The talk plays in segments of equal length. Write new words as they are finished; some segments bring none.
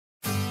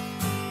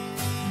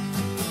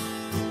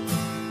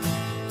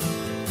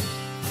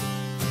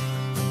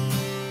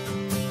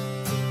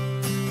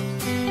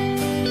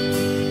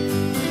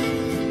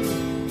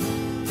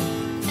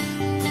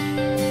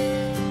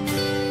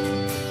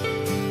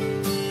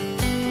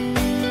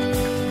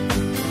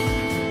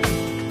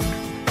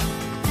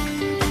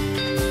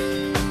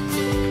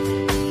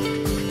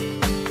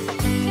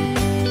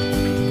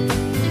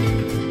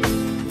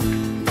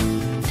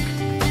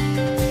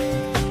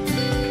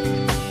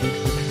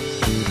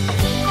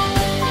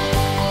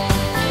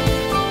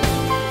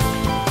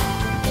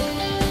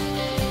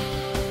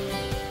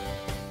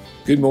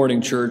Good morning,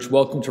 church.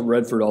 Welcome to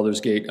Redford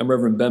Aldersgate. I'm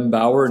Reverend Ben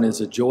Bauer, and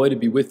it's a joy to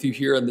be with you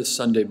here on this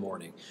Sunday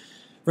morning.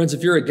 Friends,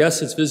 if you're a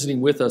guest that's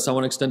visiting with us, I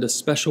want to extend a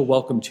special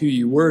welcome to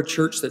you. We're a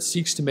church that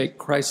seeks to make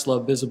Christ's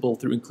love visible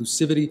through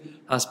inclusivity,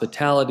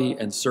 hospitality,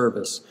 and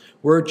service.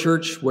 We're a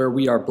church where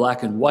we are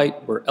black and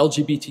white, we're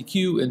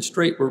LGBTQ and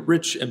straight, we're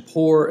rich and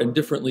poor and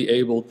differently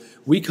abled.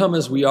 We come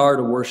as we are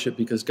to worship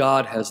because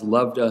God has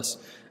loved us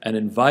and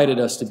invited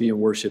us to be in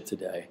worship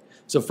today.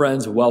 So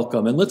friends,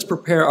 welcome, and let's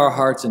prepare our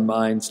hearts and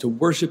minds to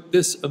worship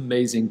this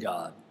amazing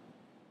God.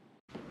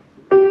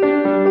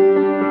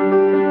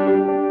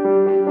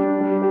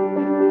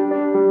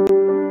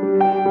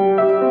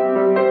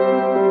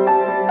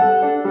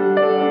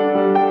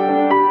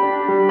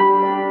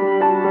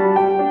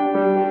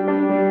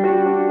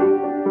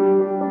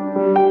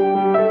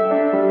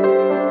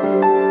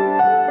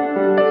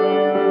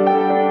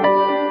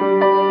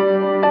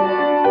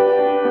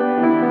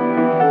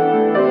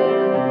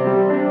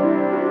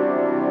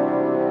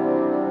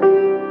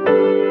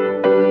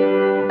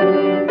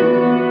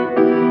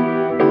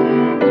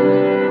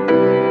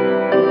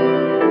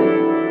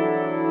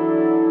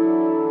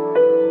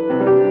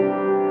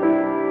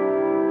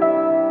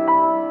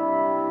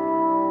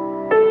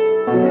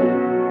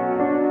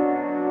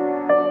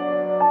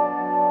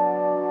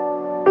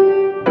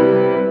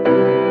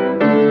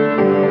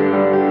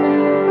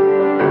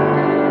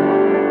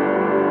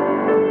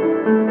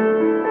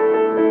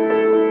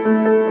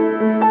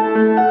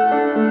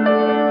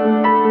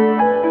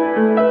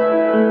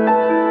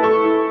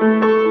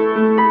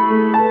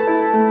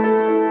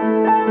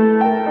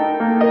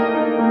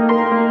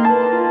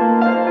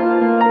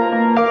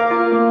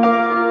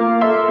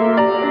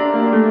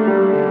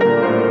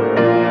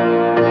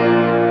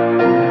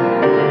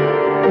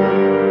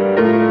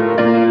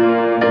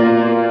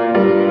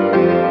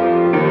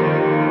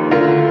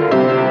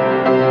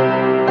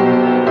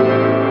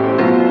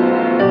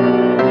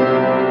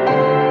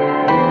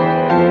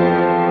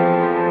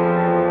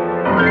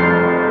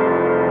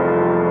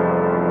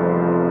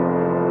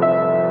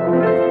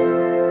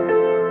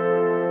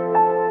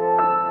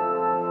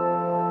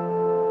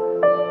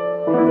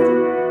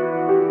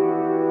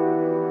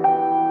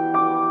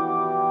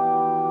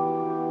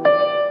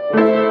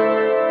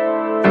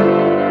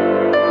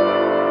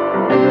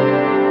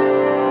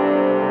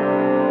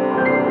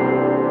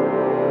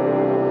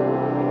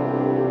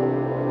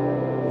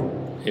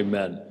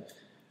 Amen.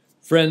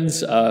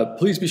 Friends,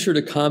 please be sure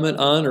to comment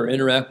on or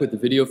interact with the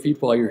video feed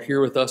while you're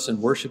here with us in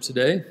worship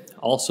today.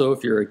 Also,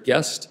 if you're a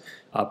guest,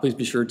 please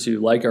be sure to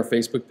like our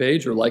Facebook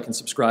page or like and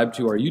subscribe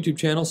to our YouTube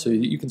channel so that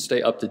you can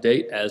stay up to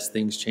date as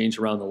things change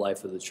around the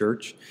life of the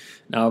church.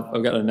 Now,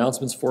 I've got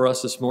announcements for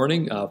us this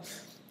morning.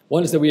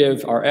 One is that we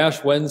have our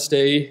Ash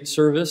Wednesday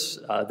service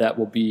that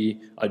will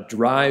be a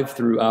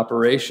drive-through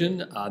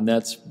operation, and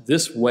that's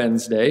this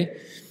Wednesday.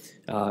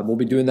 We'll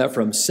be doing that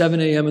from 7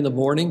 a.m. in the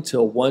morning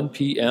till 1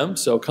 p.m.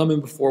 So come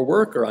in before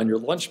work or on your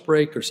lunch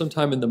break or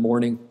sometime in the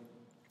morning,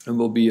 and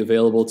we'll be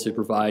available to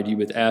provide you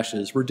with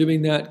ashes. We're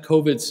doing that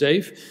COVID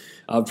safe,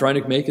 trying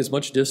to make as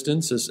much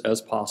distance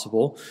as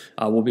possible.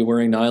 We'll be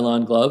wearing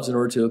nylon gloves in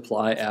order to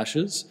apply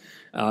ashes.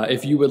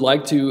 If you would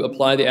like to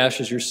apply the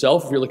ashes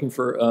yourself, if you're looking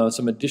for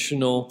some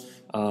additional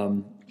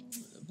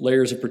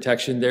layers of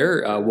protection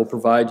there, we'll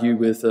provide you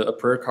with a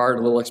prayer card,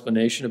 a little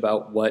explanation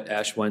about what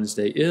Ash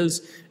Wednesday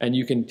is, and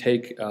you can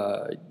take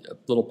a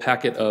little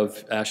packet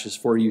of ashes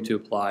for you to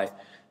apply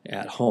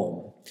at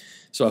home.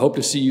 So I hope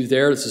to see you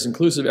there. This is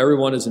inclusive.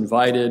 Everyone is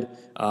invited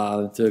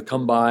to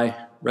come by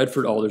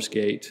Redford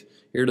Aldersgate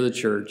here to the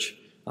church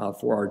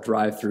for our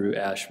drive-through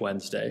Ash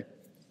Wednesday.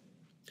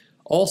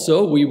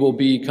 Also, we will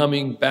be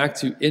coming back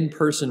to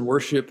in-person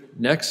worship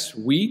next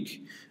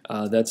week.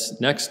 That's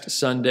next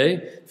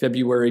Sunday,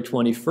 February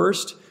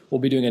 21st.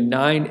 We'll be doing a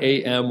 9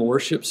 a.m.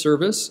 worship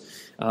service.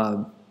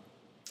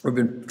 We've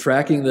been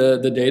tracking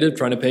the data,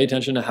 trying to pay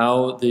attention to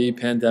how the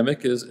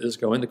pandemic is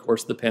going, the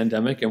course of the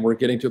pandemic, and we're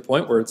getting to a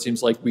point where it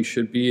seems like we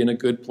should be in a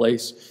good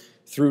place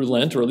through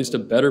Lent, or at least a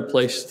better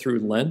place through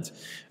Lent.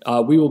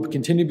 We will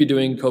continue to be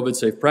doing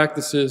COVID-safe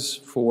practices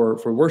for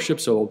worship,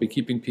 so we'll be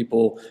keeping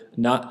people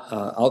not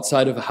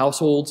outside of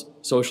households,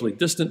 socially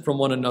distant from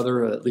one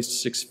another, at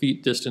least 6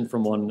 feet distant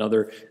from one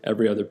another,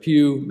 every other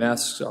pew.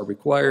 Masks are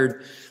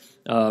required,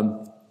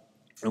 and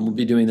we'll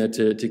be doing that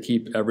to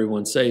keep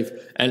everyone safe.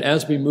 And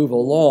as we move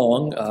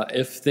along,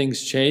 if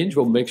things change,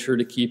 we'll make sure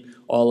to keep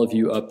all of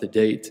you up to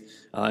date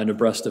and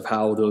abreast of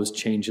how those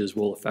changes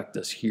will affect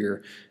us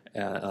here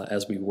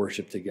as we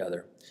worship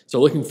together. So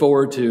looking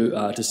forward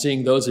to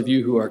seeing those of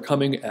you who are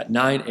coming at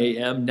 9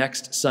 a.m.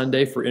 next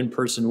Sunday for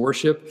in-person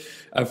worship.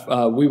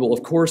 We will,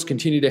 of course,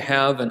 continue to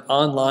have an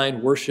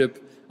online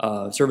worship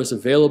service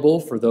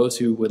available for those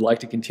who would like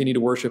to continue to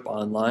worship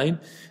online.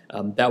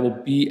 That will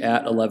be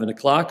at 11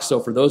 o'clock. So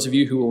for those of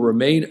you who will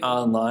remain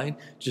online,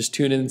 just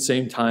tune in,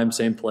 same time,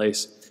 same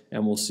place,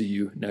 and we'll see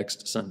you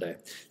next Sunday.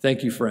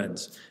 Thank you,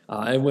 friends.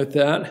 And with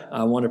that,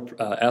 I want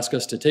to ask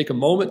us to take a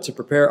moment to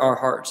prepare our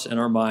hearts and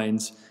our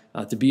minds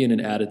to be in an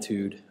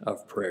attitude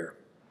of prayer.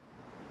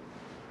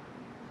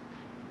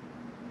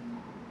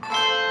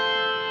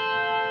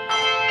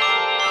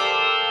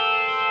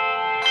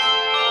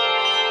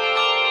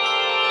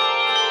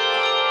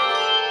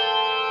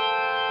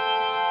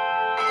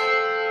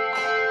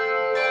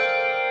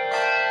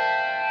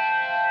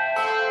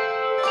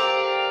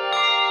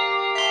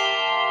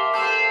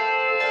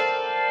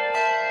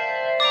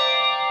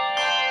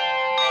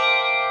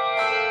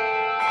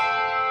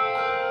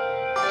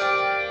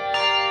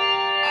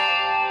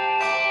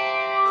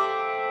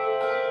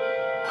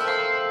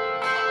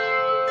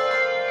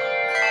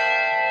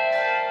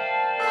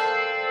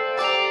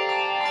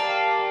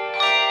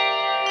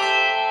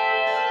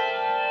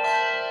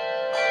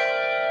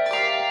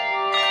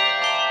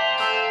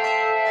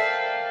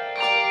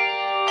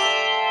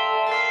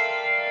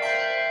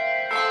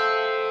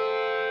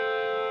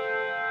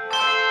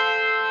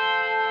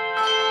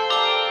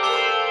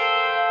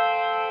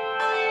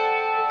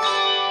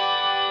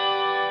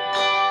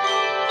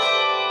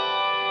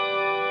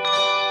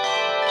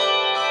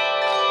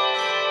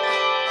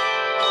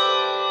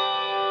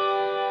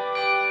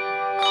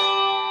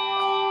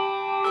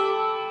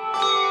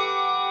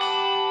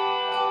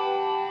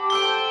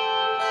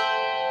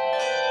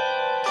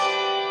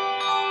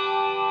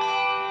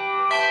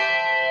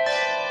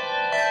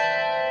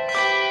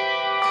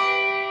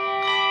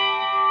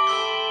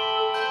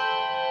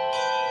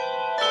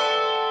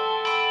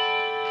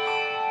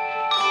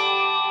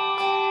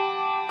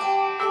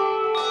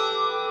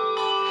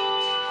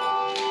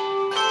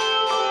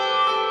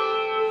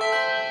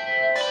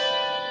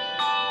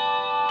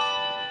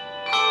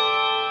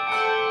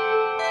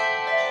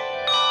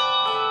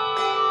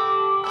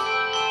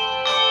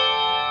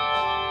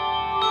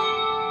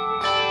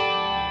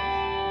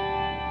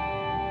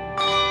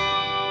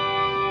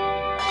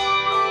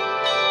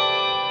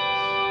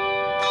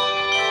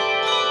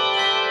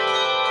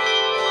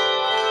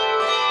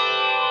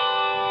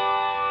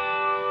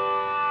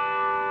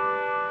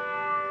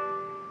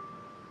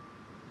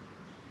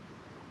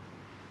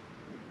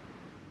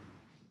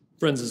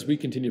 Friends, as we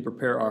continue to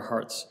prepare our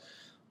hearts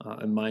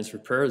and minds for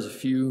prayer, there's a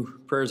few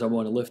prayers I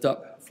want to lift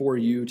up for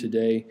you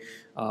today,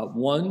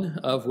 one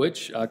of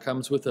which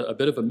comes with a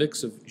bit of a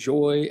mix of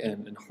joy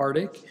and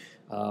heartache,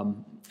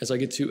 as I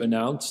get to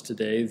announce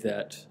today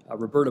that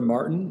Roberta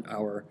Martin,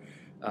 our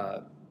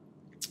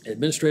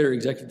administrator,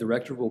 executive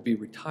director, will be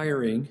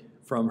retiring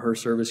from her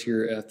service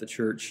here at the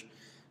church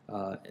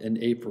in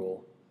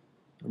April.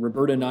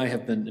 Roberta and I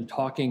have been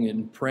talking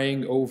and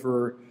praying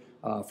over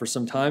for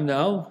some time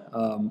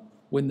now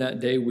when that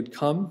day would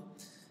come.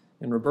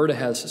 And Roberta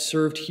has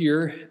served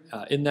here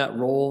in that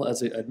role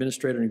as an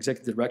administrator and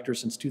executive director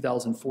since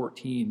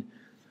 2014.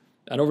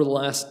 And over the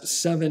last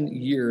 7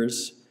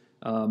 years,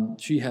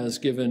 she has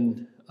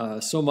given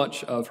so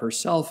much of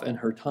herself and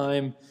her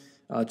time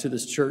to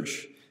this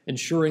church,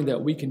 ensuring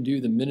that we can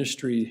do the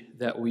ministry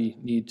that we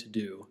need to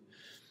do.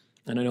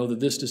 And I know that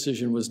this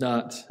decision was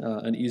not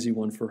an easy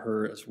one for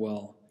her as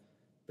well.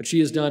 But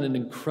she has done an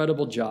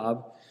incredible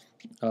job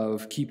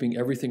of keeping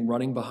everything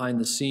running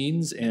behind the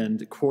scenes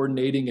and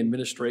coordinating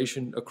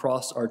administration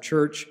across our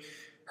church.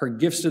 Her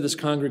gifts to this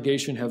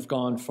congregation have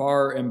gone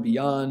far and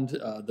beyond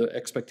the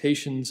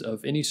expectations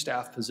of any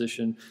staff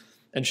position,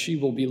 and she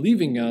will be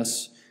leaving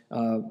us,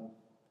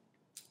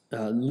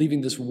 leaving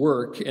this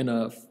work in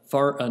a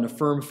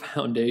firm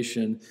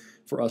foundation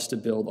for us to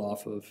build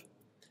off of.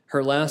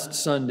 Her last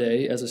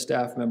Sunday as a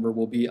staff member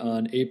will be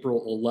on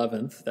April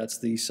 11th. That's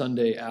the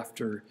Sunday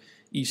after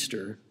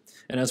Easter.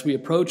 And as we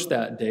approach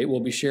that date,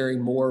 we'll be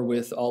sharing more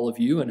with all of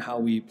you and how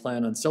we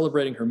plan on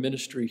celebrating her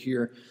ministry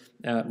here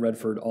at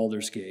Redford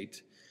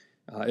Aldersgate.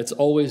 It's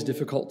always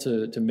difficult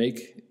to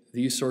make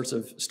these sorts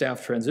of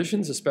staff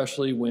transitions,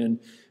 especially when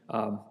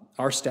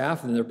our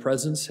staff and their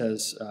presence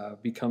has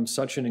become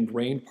such an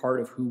ingrained part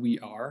of who we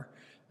are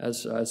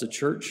as a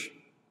church.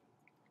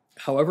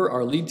 However,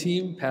 our lead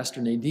team,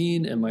 Pastor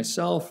Nadine and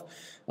myself,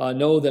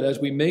 know that as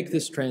we make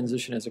this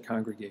transition as a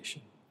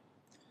congregation,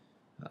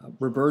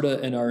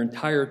 Roberta and our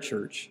entire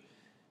church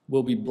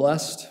will be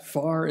blessed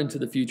far into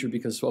the future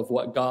because of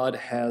what God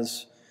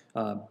has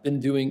been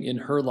doing in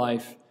her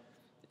life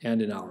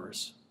and in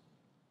ours.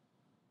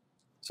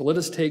 So let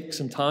us take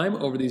some time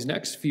over these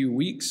next few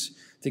weeks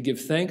to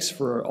give thanks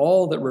for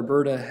all that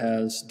Roberta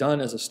has done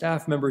as a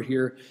staff member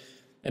here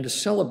and to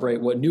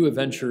celebrate what new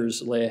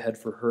adventures lay ahead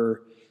for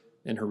her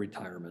in her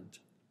retirement.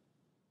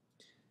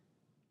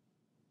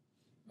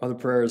 Other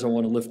prayers I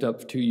want to lift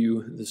up to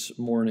you this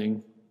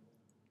morning.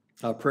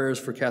 Prayers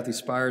for Kathy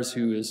Spires,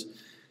 who is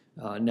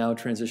now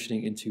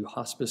transitioning into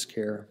hospice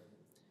care.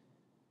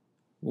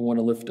 We want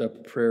to lift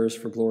up prayers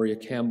for Gloria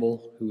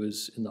Campbell, who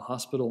is in the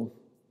hospital.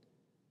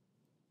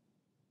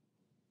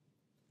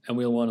 And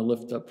we want to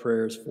lift up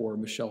prayers for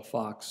Michelle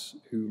Fox,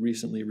 who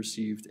recently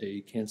received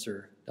a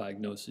cancer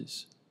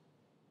diagnosis.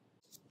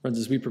 Friends,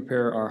 as we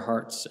prepare our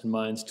hearts and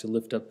minds to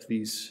lift up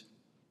these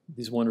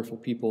wonderful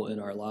people in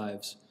our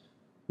lives,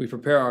 we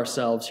prepare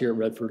ourselves here at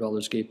Redford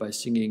Aldersgate by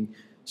singing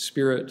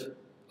Spirit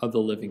of the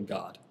Living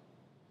God.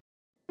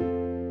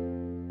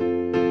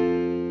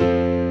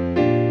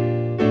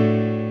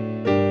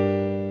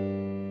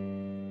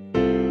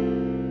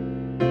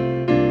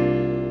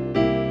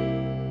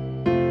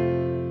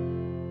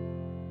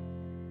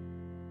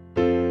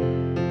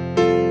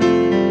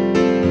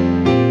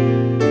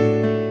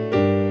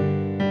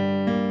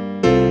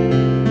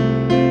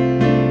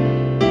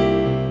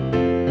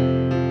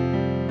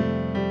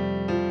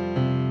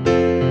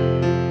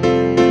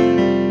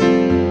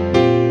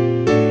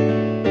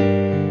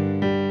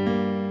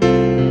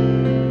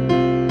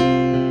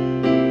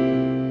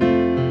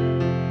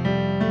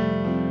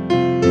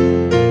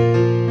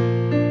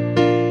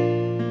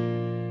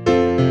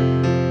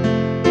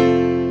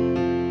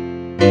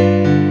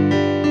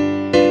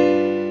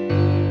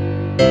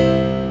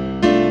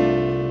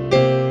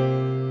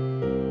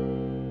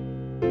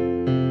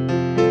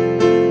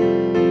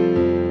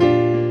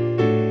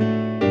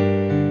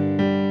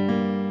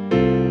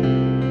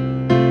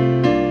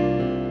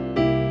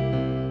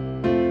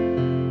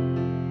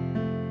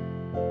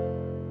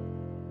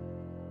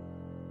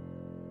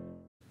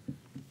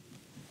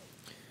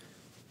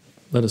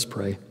 Let us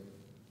pray.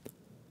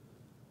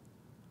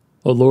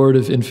 O Lord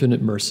of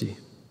infinite mercy,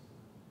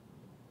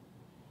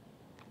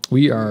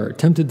 we are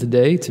tempted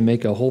today to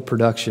make a whole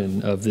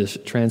production of this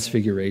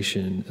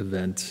transfiguration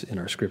event in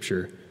our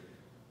scripture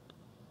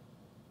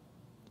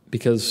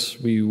because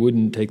we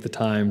wouldn't take the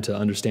time to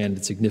understand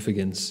its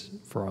significance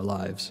for our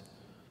lives.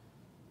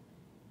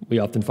 We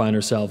often find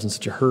ourselves in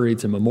such a hurry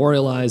to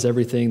memorialize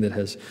everything that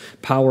has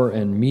power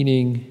and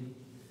meaning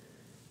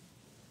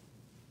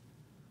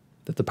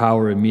that the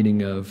power and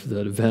meaning of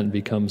the event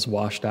becomes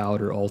washed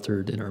out or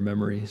altered in our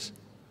memories.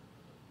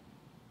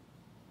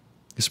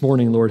 This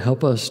morning, Lord,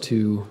 help us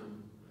to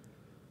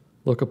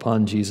look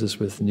upon Jesus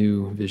with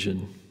new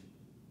vision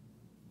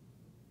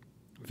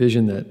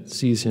that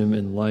sees him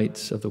in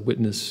light of the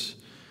witness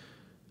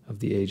of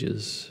the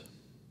ages.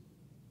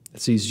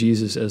 It sees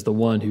Jesus as the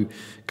one who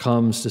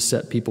comes to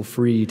set people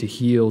free, to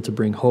heal, to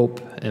bring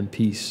hope and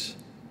peace.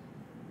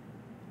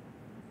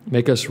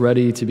 Make us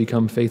ready to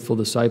become faithful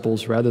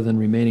disciples rather than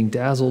remaining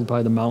dazzled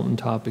by the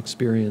mountaintop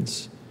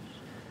experience.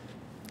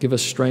 Give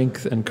us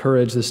strength and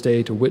courage this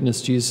day to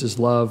witness Jesus'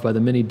 love by the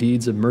many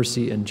deeds of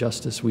mercy and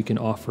justice we can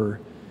offer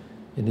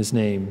in his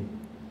name.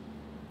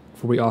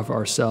 For we offer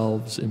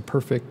ourselves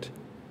imperfect,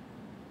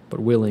 but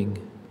willing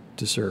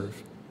to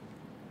serve.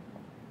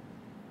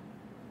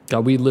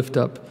 God, we lift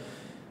up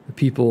the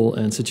people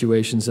and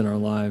situations in our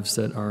lives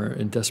that are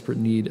in desperate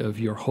need of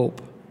your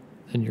hope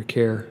and your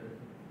care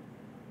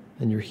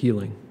and your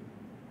healing.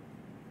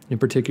 In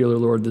particular,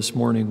 Lord, this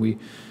morning we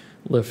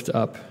lift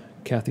up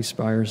Kathy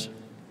Spires.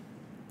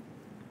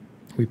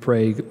 We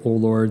pray, O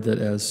Lord, that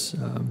as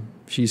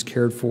she's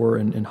cared for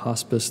in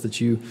hospice,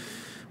 that you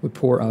would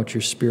pour out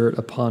your Spirit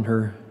upon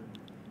her,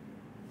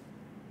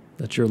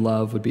 that your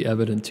love would be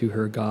evident to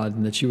her, God,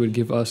 and that you would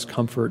give us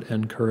comfort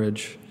and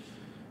courage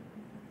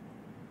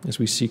as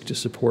we seek to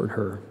support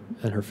her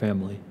and her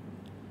family.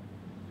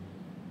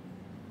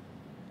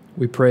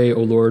 We pray, O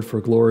Lord, for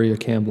Gloria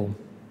Campbell.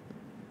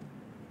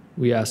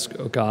 We ask,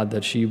 O God,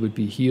 that she would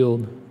be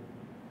healed,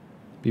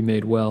 be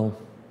made well,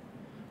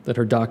 that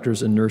her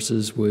doctors and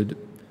nurses would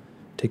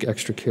take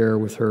extra care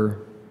with her,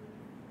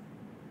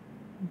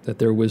 that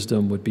their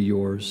wisdom would be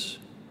yours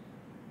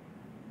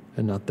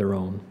and not their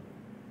own.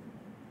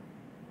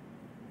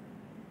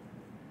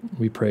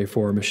 We pray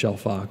for Michelle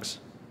Fox.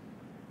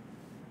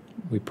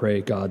 We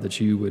pray, God,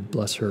 that you would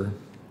bless her,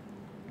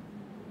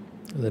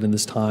 that in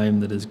this time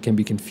that can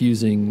be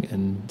confusing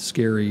and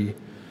scary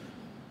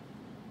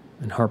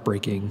and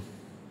heartbreaking,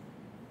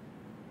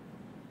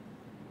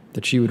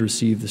 that she would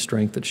receive the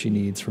strength that she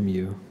needs from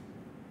you,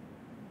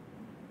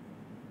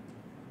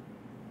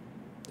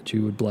 that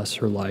you would bless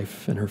her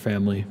life and her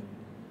family,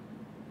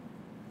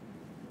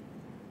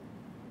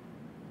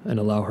 and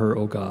allow her,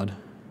 O God,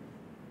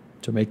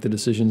 to make the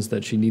decisions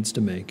that she needs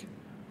to make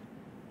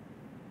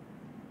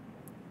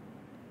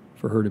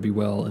for her to be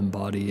well in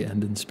body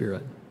and in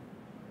spirit.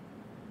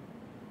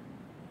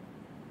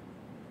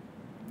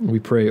 We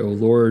pray, O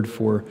Lord,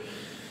 for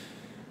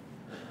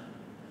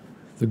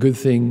the good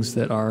things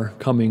that are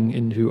coming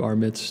into our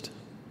midst,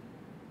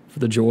 for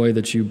the joy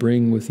that you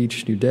bring with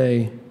each new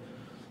day,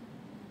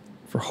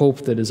 for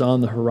hope that is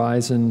on the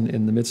horizon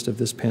in the midst of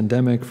this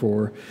pandemic,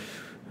 for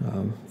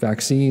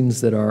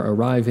vaccines that are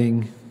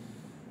arriving,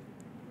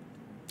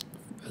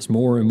 as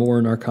more and more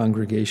in our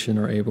congregation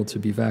are able to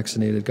be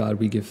vaccinated. God,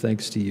 we give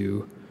thanks to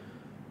you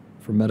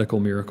for medical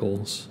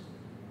miracles.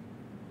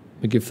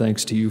 We give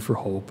thanks to you for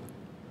hope.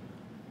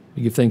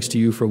 We give thanks to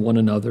you for one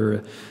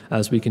another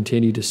as we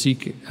continue to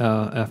seek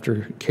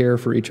after care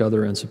for each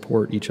other and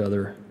support each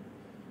other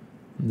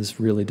in this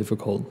really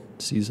difficult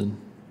season.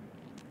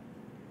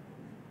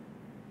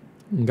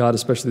 And God,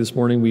 especially this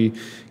morning, we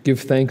give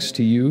thanks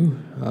to you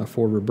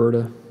for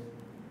Roberta.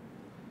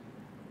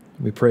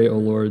 We pray, O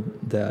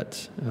Lord,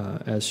 that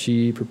as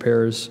she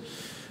prepares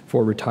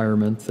for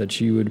retirement, that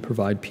you would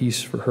provide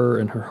peace for her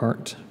in her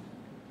heart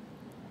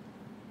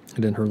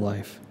and in her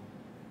life.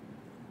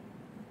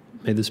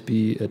 May this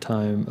be a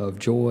time of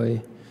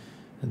joy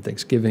and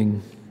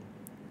thanksgiving,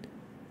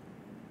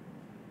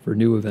 for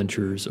new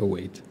adventures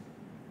await.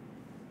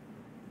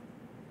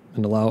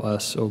 And allow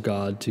us, O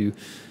God, to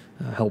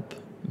help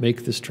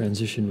make this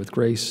transition with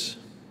grace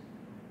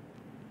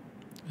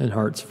and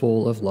hearts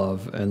full of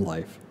love and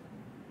life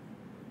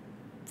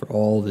for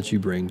all that you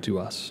bring to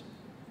us.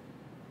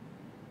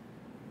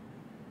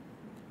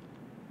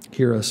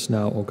 Hear us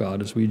now, O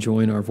God, as we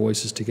join our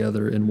voices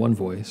together in one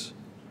voice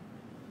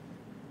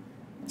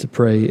to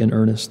pray in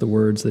earnest the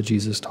words that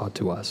Jesus taught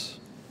to us.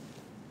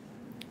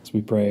 As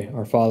we pray,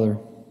 Our Father,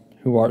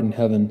 who art in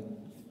heaven,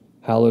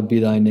 hallowed be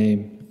thy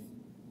name.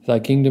 Thy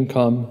kingdom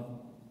come,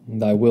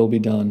 and thy will be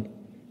done,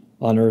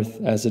 on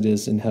earth as it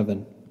is in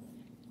heaven.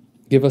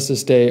 Give us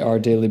this day our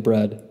daily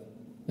bread,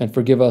 and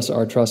forgive us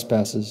our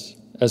trespasses,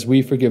 as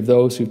we forgive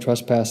those who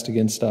trespass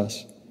against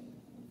us.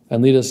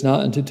 And lead us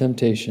not into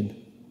temptation,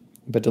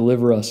 but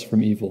deliver us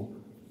from evil.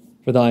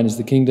 For thine is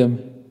the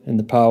kingdom, and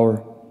the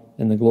power,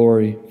 and the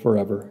glory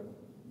forever.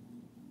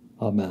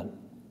 Amen.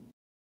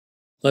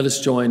 Let us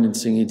join in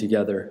singing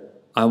together,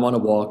 I Want to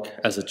Walk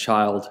as a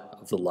Child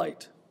of the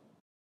Light.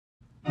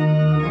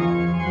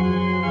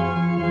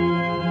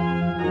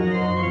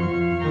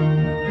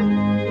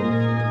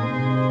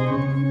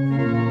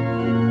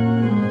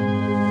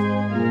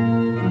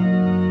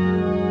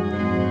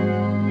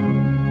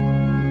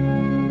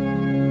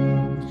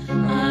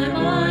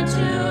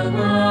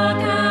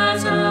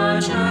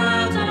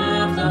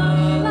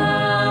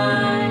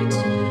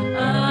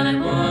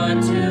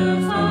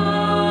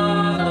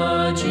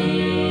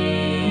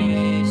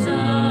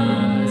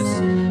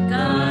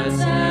 God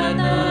said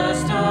the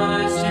stars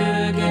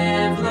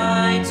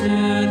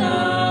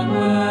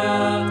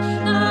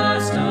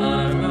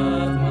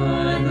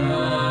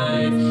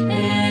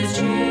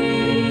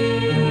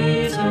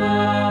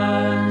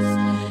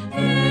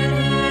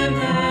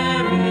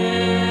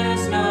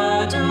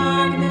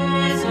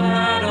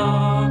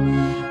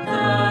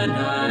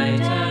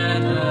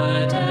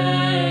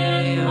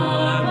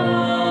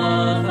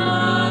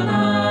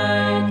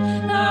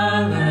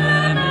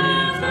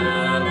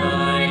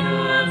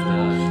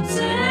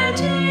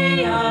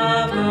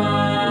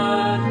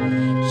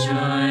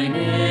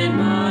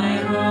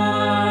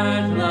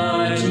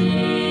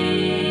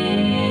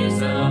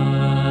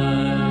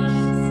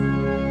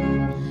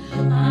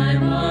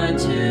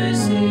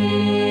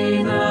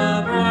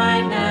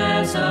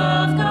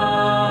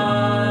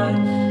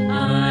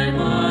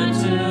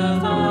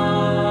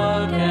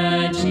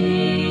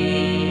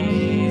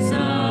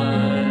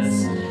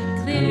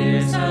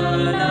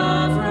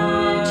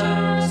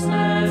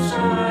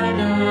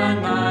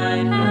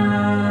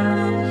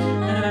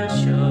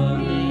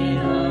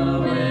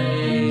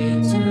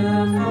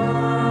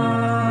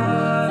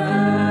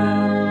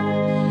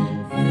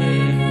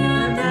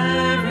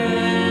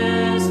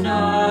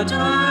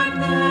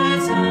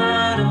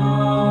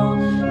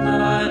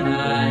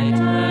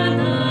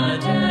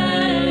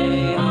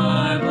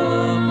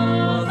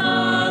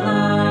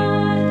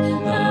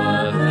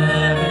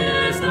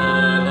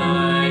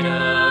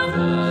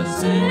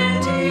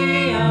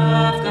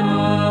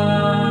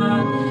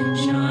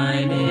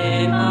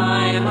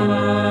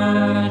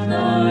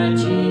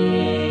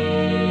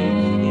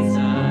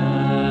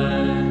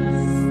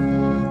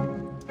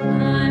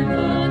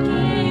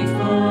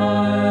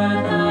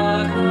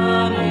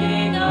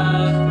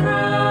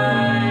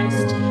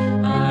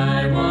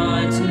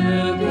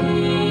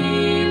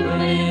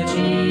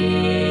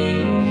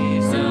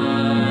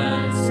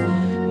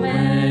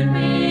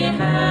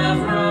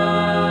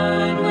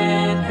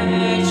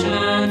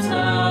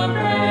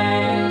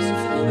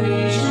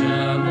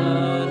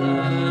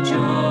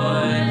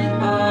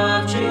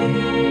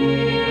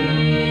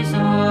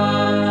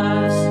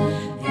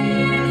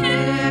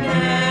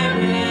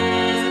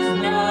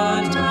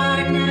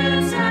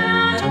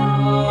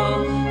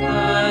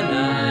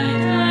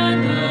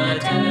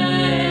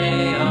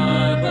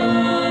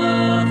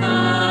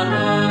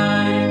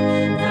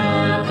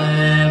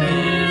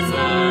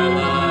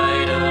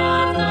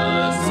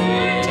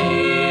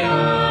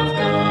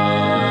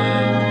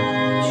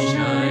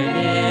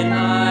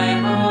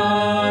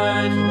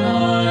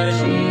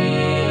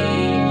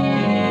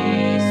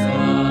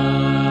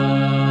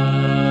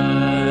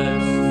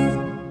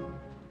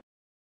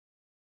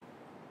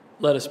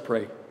Let us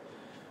pray.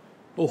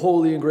 O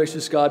holy and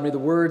gracious God, may the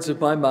words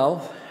of my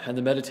mouth and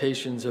the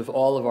meditations of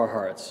all of our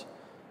hearts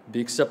be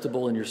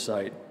acceptable in your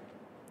sight,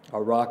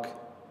 our rock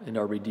and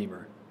our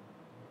Redeemer.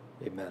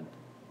 Amen.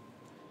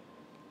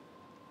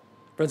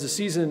 Friends, the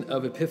season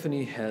of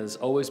Epiphany has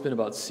always been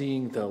about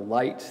seeing the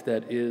light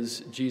that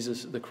is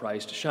Jesus the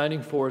Christ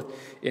shining forth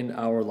in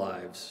our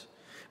lives.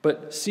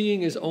 But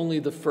seeing is only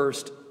the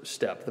first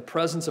step. The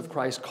presence of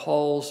Christ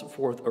calls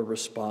forth a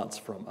response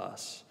from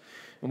us.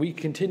 And we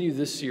continue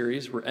this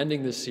series. We're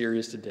ending this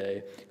series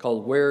today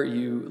called Where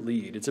You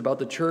Lead. It's about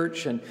the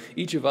church and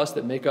each of us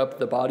that make up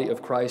the body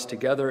of Christ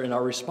together in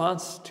our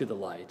response to the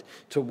light,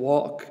 to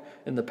walk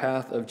in the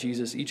path of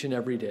Jesus each and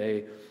every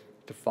day,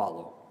 to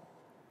follow.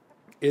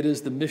 It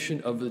is the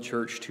mission of the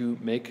church to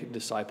make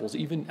disciples,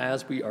 even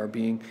as we are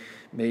being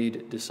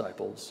made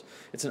disciples.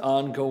 It's an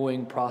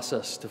ongoing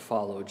process to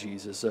follow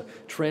Jesus, a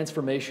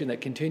transformation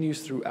that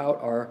continues throughout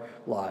our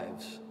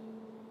lives.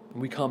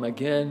 And we come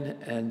again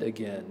and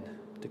again,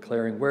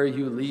 declaring, where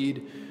you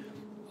lead,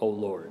 O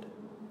Lord.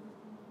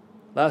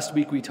 Last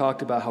week we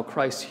talked about how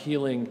Christ's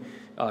healing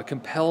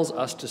compels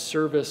us to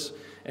service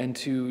and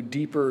to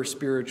deeper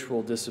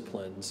spiritual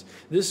disciplines.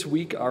 This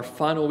week, our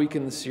final week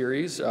in the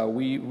series,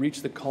 we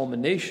reach the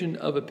culmination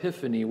of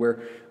Epiphany,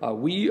 where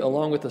we,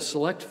 along with a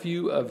select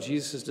few of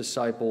Jesus'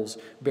 disciples,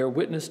 bear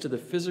witness to the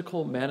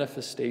physical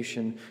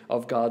manifestation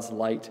of God's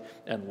light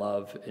and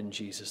love in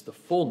Jesus, the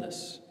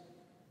fullness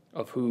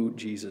of who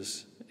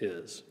Jesus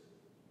is.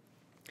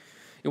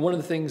 And one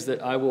of the things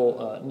that I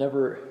will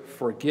never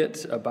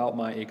forget about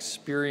my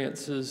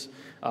experiences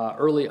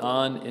early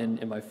on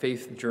in my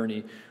faith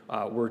journey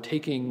were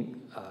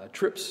taking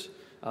trips,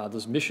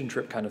 those mission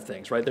trip kind of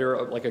things, right?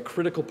 They're like a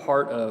critical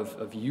part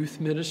of youth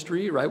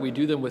ministry, right? We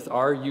do them with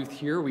our youth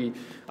here. We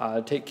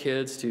take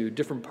kids to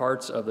different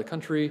parts of the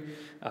country.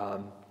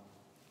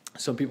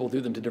 Some people do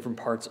them to different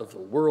parts of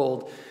the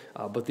world,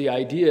 but the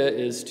idea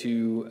is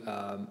to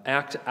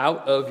act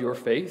out of your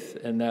faith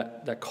and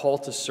that call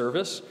to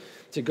service,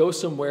 to go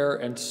somewhere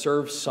and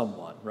serve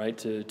someone, right?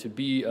 To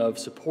be of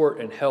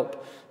support and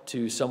help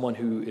to someone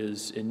who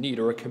is in need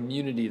or a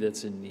community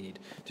that's in need,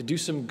 to do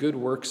some good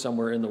work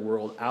somewhere in the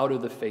world out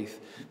of the faith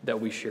that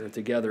we share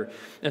together.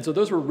 And so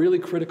those were really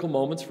critical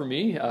moments for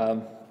me.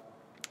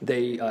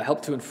 They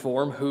help to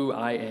inform who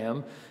I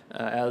am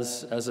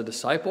as a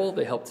disciple.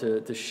 They help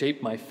to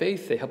shape my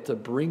faith. They help to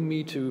bring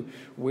me to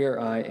where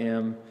I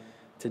am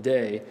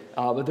today.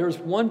 But there was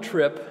one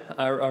trip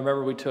I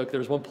remember there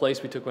was one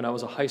place we took when I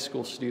was a high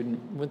school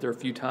student. Went there a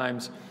few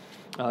times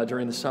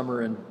during the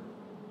summer, and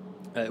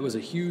it was a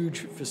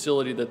huge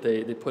facility that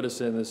they put us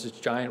in. This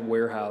giant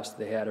warehouse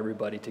they had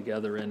everybody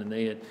together in, and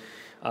they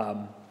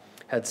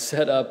had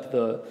set up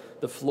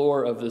the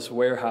floor of this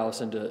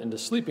warehouse into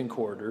sleeping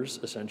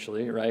quarters,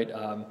 essentially, right?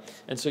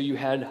 And so you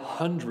had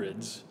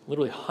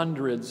literally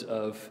hundreds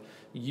of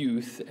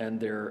youth and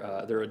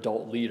their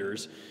adult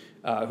leaders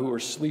who were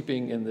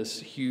sleeping in this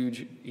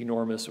huge,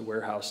 enormous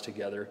warehouse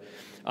together.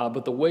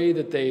 But the way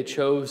that they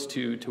chose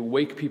to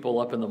wake people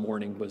up in the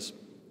morning was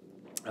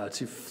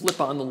to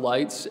flip on the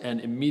lights and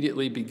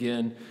immediately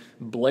begin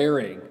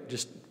blaring,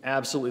 just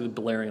absolutely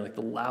blaring, like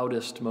the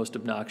loudest, most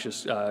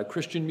obnoxious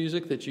Christian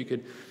music that you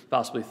could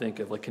possibly think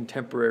of, like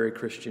contemporary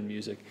Christian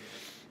music.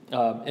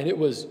 And it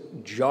was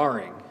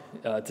jarring,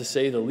 to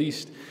say the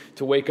least,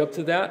 to wake up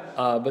to that.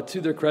 But to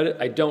their credit,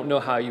 I don't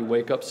know how you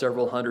wake up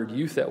several hundred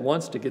youth at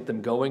once to get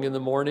them going in the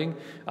morning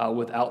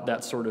without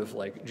that sort of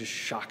like just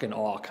shock and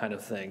awe kind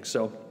of thing.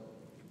 So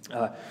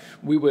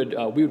we would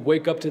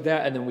wake up to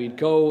that, and then we'd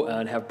go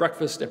and have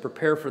breakfast and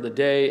prepare for the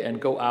day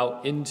and go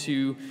out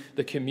into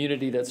the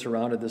community that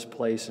surrounded this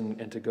place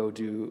and to go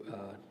do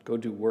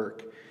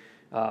work.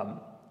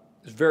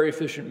 It was a very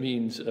efficient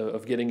means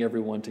of getting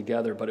everyone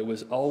together, but it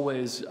was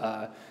always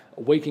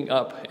waking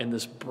up in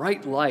this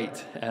bright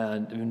light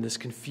and in this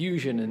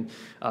confusion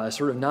and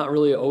sort of not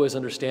really always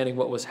understanding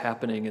what was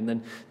happening. And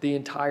then the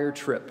entire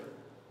trip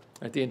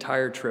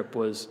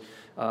was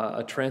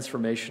a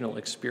transformational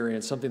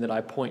experience, something that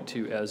I point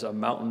to as a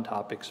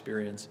mountaintop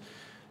experience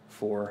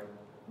for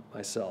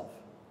myself.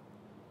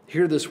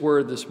 Hear this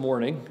word this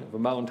morning of a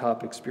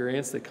mountaintop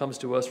experience that comes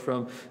to us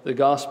from the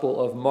Gospel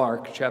of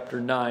Mark, chapter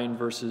 9,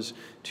 verses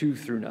 2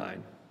 through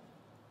 9.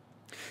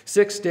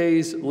 6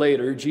 days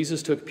later,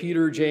 Jesus took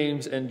Peter,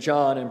 James, and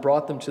John and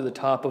brought them to the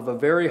top of a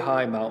very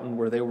high mountain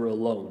where they were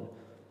alone.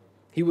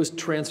 He was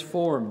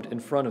transformed in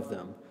front of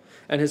them,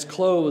 and his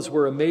clothes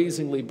were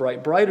amazingly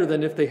bright, brighter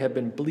than if they had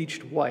been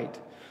bleached white.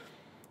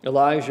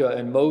 Elijah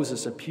and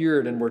Moses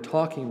appeared and were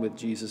talking with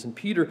Jesus, and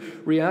Peter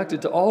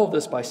reacted to all of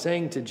this by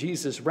saying to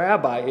Jesus,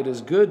 "Rabbi, it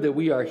is good that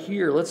we are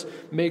here. Let's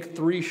make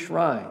 3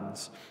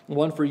 shrines,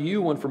 one for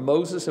you, one for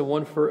Moses, and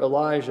one for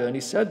Elijah." And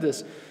he said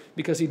this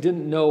because he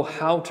didn't know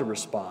how to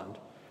respond,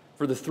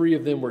 for the 3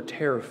 of them were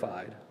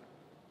terrified.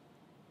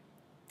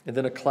 And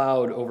then a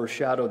cloud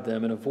overshadowed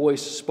them, and a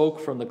voice spoke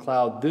from the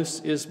cloud, "This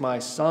is my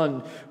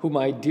son, whom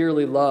I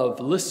dearly love.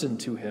 Listen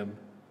to him."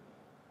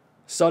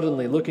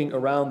 Suddenly, looking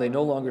around, they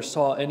no longer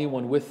saw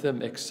anyone with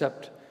them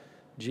except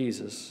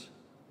Jesus.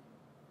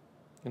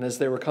 And as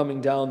they were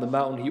coming down the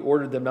mountain, he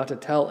ordered them not to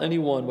tell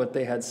anyone what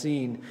they had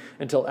seen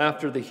until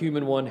after the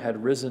human one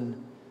had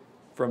risen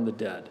from the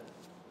dead.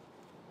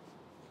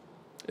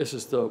 This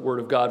is the word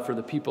of God for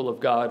the people of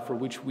God, for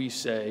which we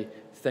say,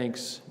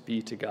 thanks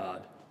be to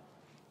God.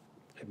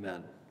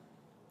 Amen.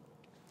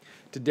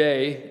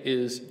 Today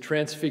is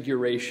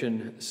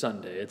Transfiguration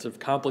Sunday. It's a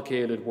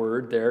complicated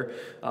word there,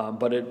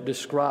 but it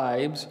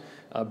describes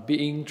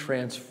being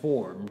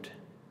transformed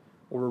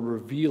or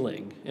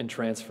revealing in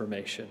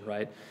transformation,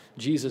 right?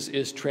 Jesus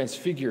is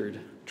transfigured,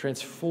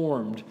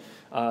 transformed,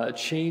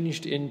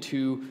 changed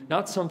into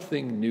not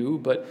something new,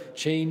 but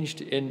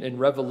changed in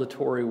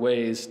revelatory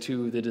ways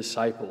to the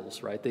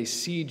disciples, right? They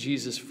see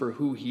Jesus for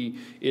who he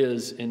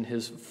is in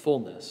his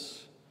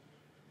fullness.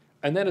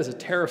 And that is a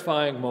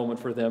terrifying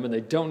moment for them, and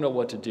they don't know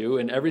what to do,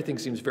 and everything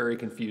seems very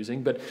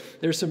confusing. But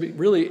there's some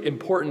really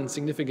important,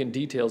 significant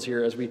details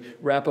here as we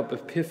wrap up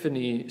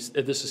Epiphany,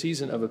 this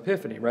season of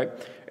Epiphany, right?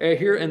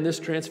 Here in this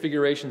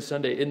Transfiguration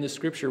Sunday, in the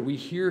Scripture, we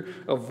hear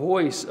a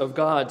voice of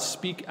God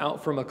speak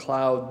out from a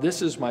cloud,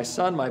 "This is my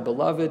Son, my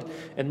beloved,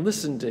 and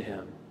listen to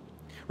him."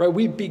 Right,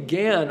 we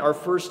began our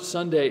first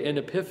Sunday in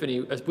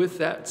Epiphany with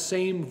that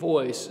same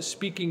voice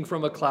speaking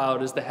from a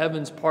cloud as the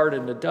heavens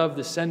parted and a dove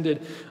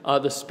descended,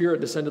 the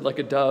Spirit descended like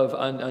a dove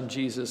on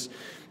Jesus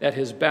at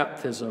his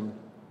baptism.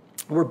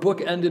 We're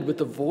bookended with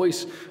the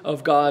voice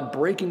of God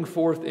breaking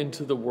forth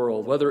into the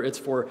world, whether it's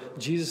for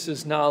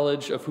Jesus'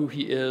 knowledge of who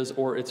he is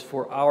or it's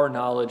for our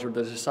knowledge or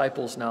the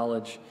disciples'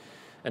 knowledge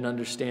and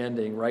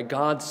understanding, right?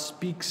 God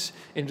speaks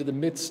into the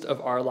midst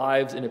of our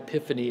lives in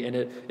Epiphany, and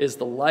it is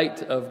the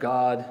light of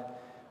God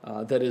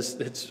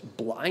it's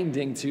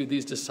blinding to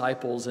these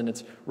disciples, and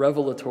it's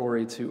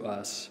revelatory to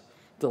us.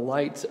 The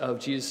light of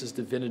Jesus'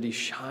 divinity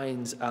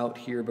shines out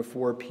here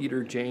before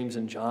Peter, James,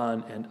 and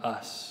John and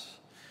us.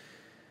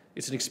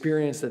 It's an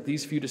experience that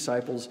these few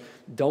disciples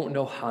don't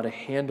know how to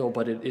handle,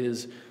 but it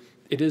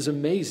is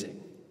amazing.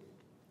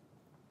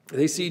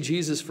 They see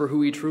Jesus for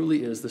who he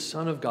truly is, the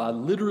Son of God,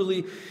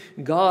 literally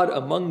God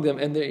among them.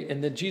 And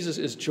then Jesus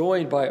is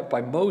joined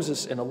by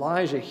Moses and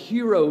Elijah,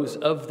 heroes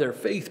of their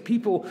faith,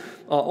 people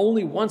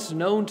only once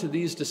known to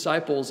these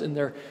disciples in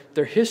their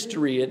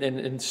history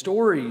and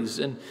stories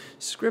and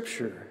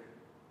Scripture.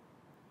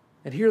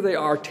 And here they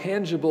are,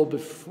 tangible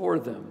before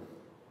them.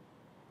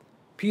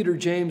 Peter,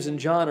 James, and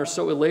John are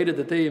so elated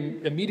that they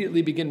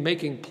immediately begin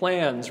making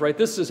plans, right?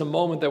 This is a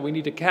moment that we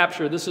need to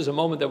capture. This is a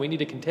moment that we need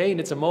to contain.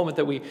 It's a moment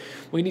that we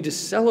need to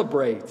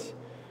celebrate.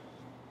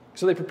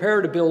 So they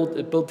prepare to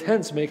build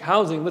tents, make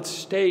housing. Let's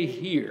stay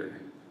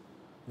here.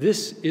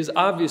 This is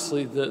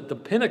obviously the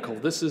pinnacle.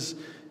 This is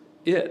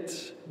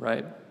it,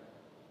 right?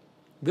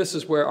 This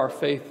is where our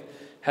faith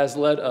has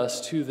led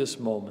us to this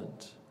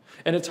moment.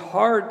 And it's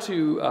hard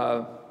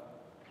to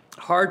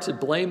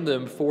blame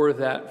them for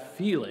that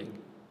feeling.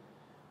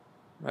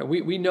 Right?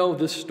 We know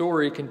this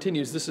story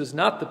continues. This is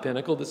not the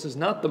pinnacle. This is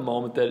not the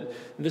moment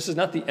this is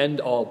not the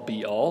end-all,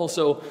 be-all.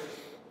 So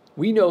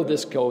we know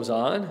this goes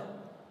on.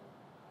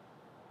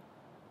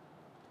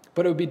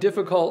 But it would be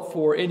difficult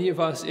for any of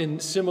us in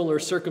similar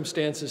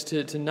circumstances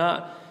to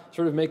not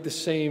sort of make the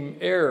same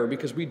error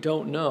because we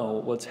don't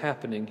know what's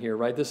happening here,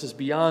 right? This is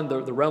beyond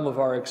the realm of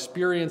our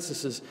experience.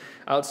 This is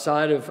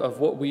outside of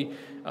what we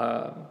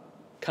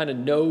kind of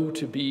know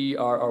to be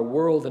our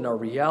world and our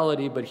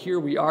reality, but here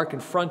we are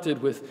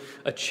confronted with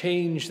a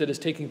change that is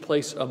taking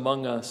place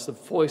among us, the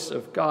voice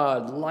of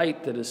God,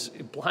 light that is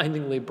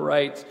blindingly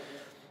bright.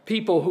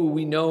 People who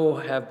we know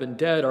have been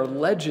dead are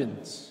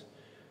legends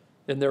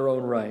in their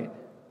own right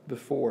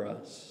before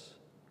us.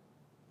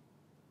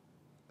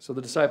 So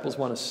the disciples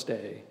want to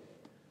stay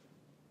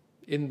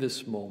in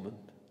this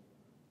moment.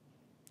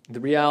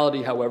 The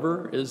reality,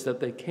 however, is that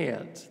they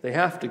can't. They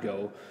have to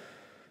go.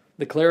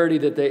 The clarity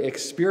that they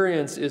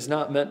experience is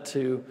not meant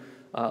to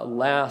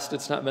last.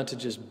 It's not meant to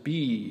just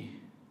be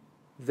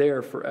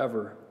there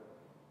forever.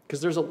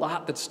 Because there's a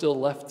lot that's still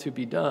left to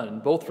be done,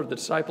 both for the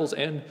disciples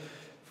and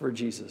for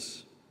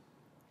Jesus.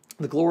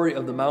 The glory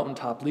of the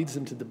mountaintop leads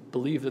them to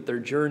believe that their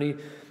journey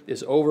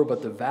is over,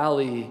 but the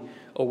valley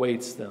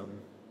awaits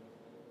them.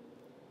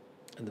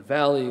 And the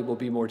valley will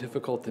be more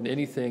difficult than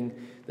anything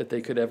that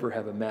they could ever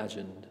have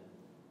imagined.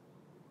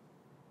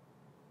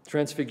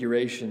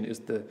 Transfiguration is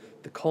the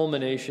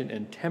culmination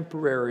and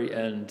temporary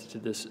end to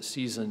this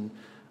season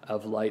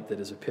of light that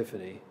is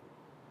Epiphany.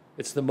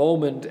 It's the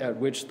moment at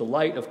which the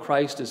light of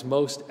Christ is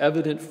most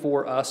evident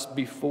for us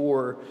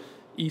before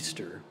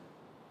Easter.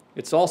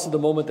 It's also the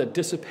moment that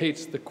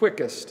dissipates the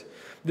quickest.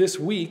 This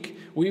week,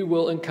 we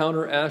will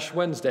encounter Ash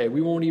Wednesday.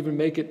 We won't even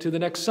make it to the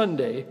next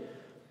Sunday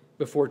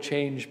before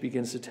change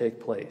begins to take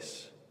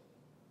place.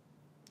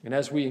 And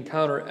as we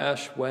encounter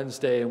Ash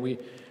Wednesday and we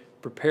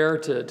prepare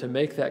to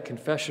make that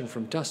confession,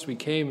 from dust we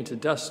came, and to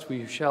dust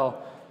we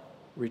shall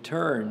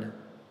return.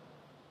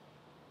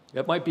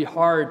 It might be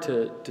hard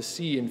to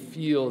see and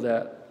feel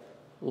that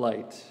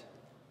light.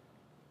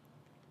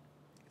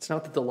 It's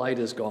not that the light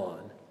is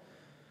gone,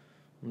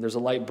 And there's a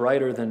light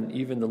brighter than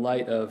even the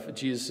light of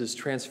Jesus'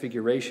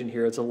 transfiguration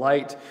here. It's a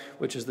light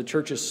which is the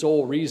church's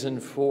sole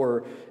reason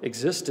for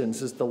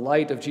existence. It's the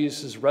light of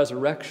Jesus'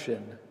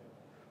 resurrection.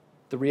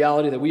 The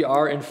reality that we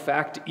are, in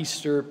fact,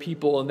 Easter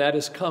people, and that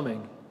is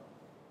coming.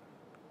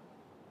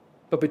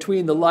 But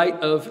between the light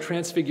of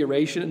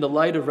transfiguration and the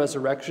light of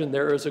resurrection,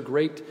 there is a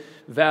great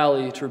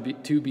valley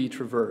to be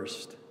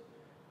traversed.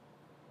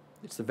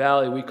 It's the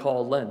valley we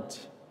call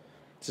Lent.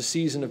 It's a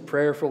season of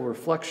prayerful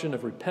reflection,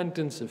 of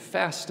repentance, of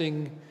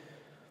fasting,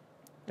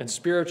 and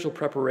spiritual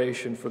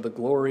preparation for the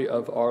glory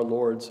of our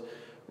Lord's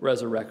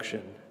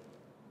resurrection,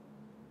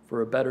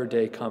 for a better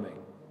day coming.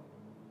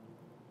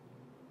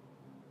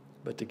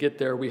 But to get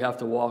there, we have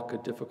to walk a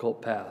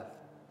difficult path.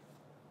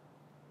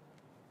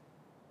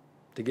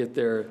 To get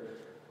there,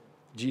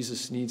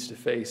 Jesus needs to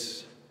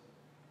face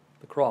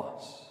the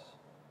cross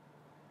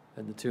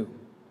and the tomb.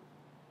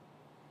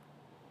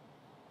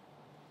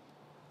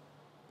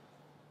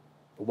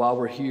 But while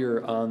we're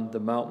here on the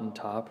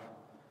mountaintop,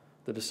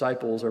 the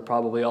disciples are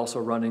probably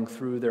also running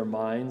through their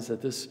minds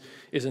that this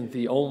isn't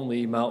the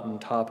only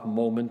mountaintop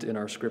moment in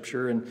our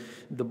scripture. And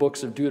the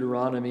books of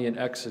Deuteronomy and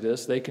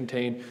Exodus, they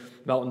contain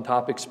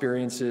mountaintop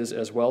experiences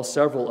as well,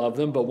 several of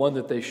them, but one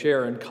that they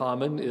share in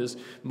common is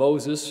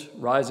Moses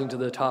rising to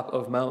the top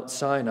of Mount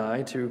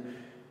Sinai to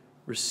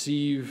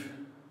receive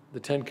the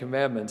Ten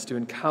Commandments, to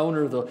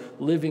encounter the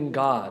living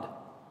God.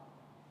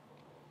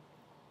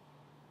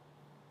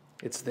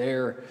 It's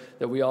there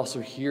that we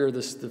also hear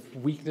the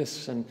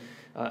weakness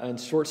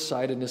and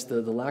short-sightedness,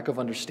 the lack of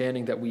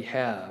understanding that we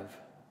have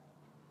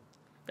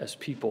as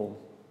people.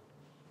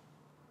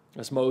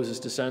 As Moses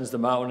descends the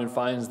mountain and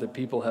finds that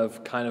people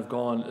have kind of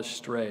gone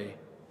astray.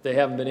 They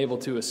haven't been able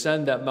to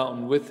ascend that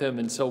mountain with him,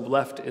 and so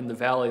left in the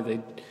valley, they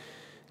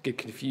get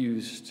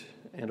confused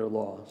and are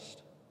lost.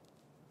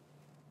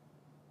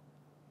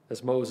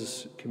 As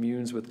Moses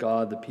communes with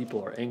God, the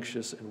people are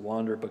anxious and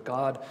wander, but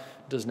God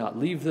does not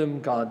leave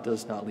them. God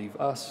does not leave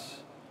us.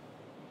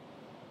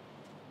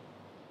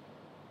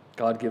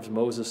 God gives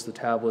Moses the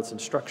tablets,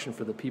 instruction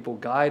for the people,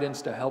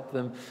 guidance to help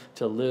them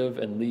to live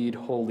and lead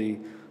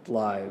holy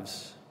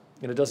lives.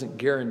 And it doesn't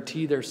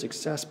guarantee their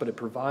success, but it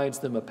provides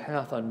them a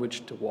path on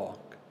which to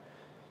walk.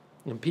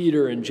 And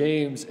Peter and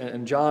James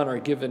and John are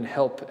given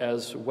help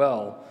as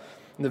well.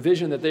 And the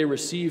vision that they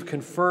receive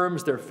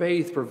confirms their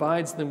faith,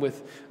 provides them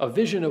with a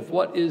vision of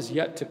what is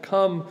yet to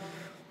come,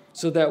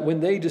 so that when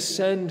they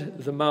descend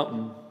the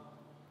mountain,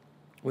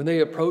 when they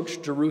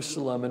approach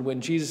Jerusalem, and when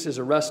Jesus is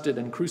arrested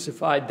and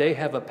crucified, they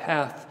have a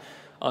path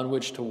on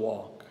which to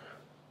walk.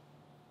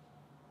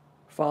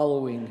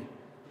 Following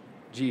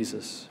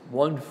Jesus,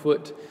 one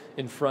foot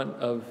in front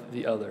of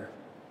the other.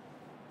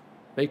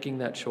 Making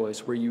that choice,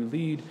 where you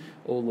lead,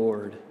 O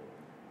Lord,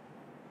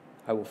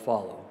 I will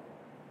follow.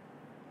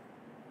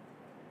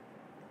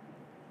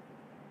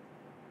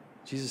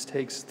 Jesus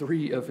takes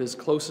 3 of his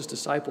closest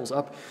disciples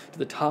up to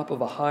the top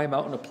of a high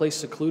mountain, a place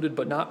secluded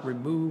but not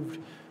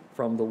removed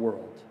from the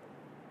world,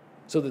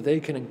 so that they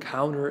can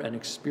encounter and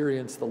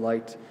experience the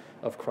light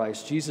of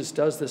Christ. Jesus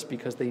does this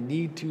because they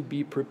need to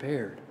be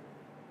prepared.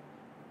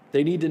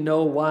 They need to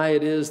know why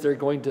it is they're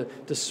going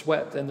to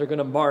sweat, and they're going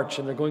to march,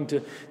 and they're going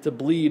to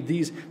bleed.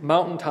 These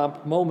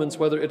mountaintop moments,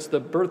 whether it's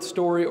the birth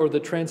story or the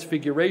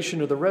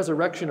transfiguration or the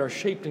resurrection, are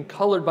shaped and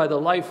colored by the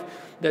life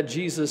that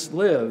Jesus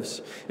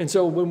lives. And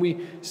so when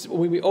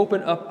we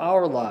open up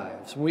our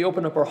lives, when we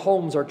open up our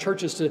homes, our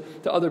churches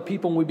to other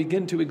people, and we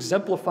begin to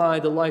exemplify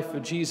the life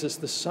of Jesus,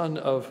 the Son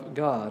of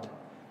God,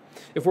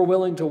 if we're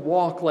willing to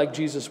walk like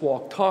Jesus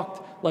walked,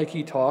 talk like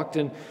he talked,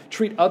 and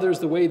treat others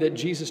the way that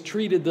Jesus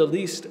treated the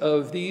least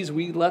of these,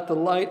 we let the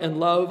light and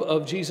love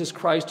of Jesus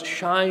Christ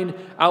shine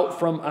out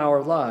from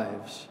our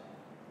lives.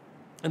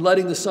 And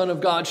letting the Son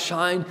of God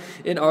shine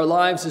in our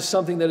lives is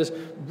something that is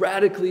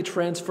radically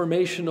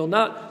transformational,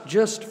 not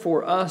just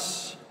for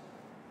us,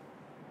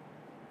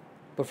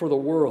 but for the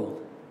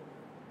world.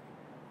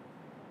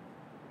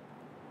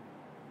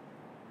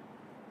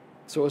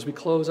 So as we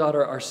close out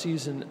our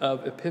season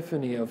of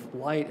Epiphany, of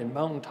light and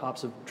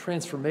mountaintops, of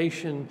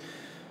transformation,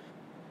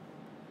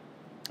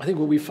 I think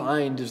what we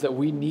find is that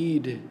we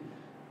need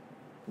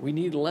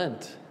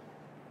Lent.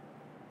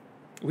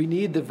 We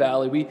need the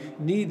valley. We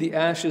need the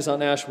ashes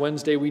on Ash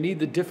Wednesday. We need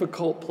the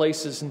difficult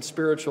places in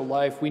spiritual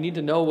life. We need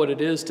to know what it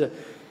is to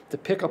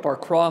pick up our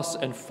cross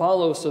and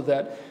follow, so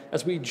that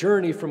as we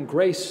journey from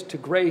grace to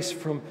grace,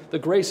 from the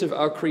grace of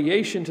our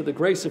creation to the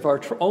grace of our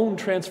own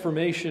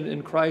transformation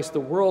in Christ,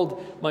 the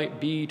world might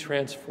be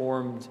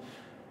transformed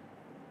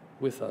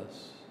with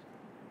us.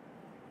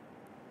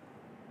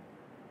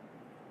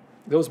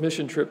 Those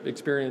mission trip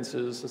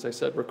experiences, as I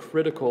said, were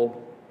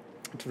critical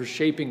for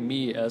shaping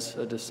me as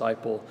a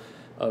disciple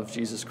of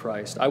Jesus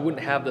Christ. I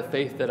wouldn't have the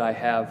faith that I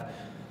have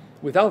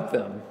without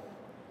them.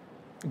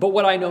 But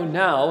what I know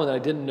now, and I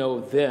didn't know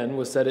then,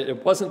 was that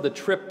it wasn't the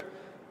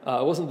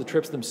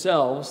trips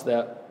themselves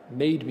that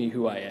made me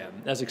who I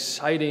am. As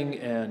exciting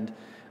and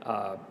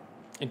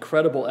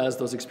incredible as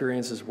those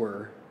experiences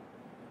were,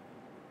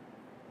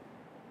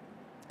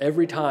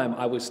 every time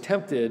I was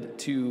tempted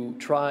to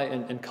try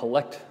and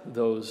collect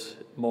those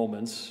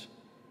moments,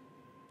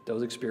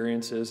 those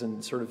experiences,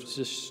 and sort of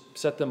just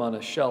set them on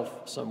a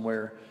shelf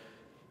somewhere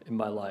in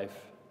my life.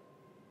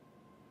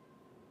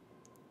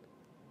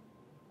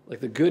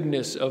 Like the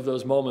goodness of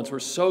those moments were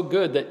so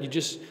good that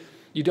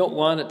you don't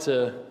want it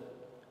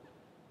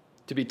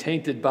to be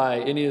tainted by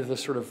any of the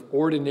sort of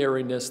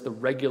ordinariness, the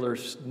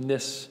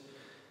regularness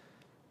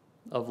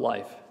of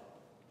life.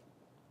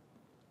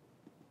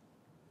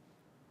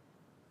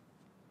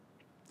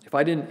 If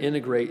I didn't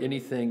integrate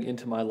anything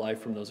into my life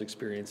from those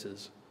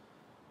experiences,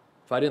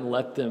 if I didn't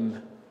let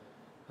them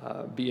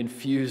be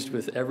infused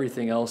with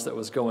everything else that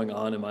was going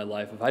on in my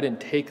life, if I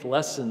didn't take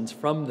lessons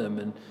from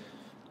them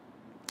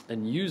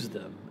and use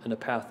them in a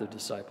path of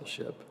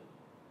discipleship,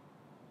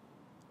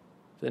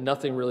 then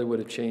nothing really would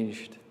have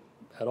changed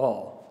at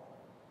all.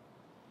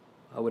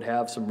 I would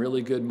have some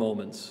really good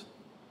moments,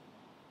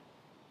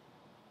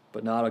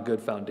 but not a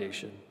good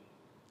foundation.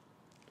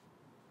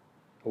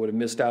 I would have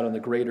missed out on the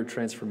greater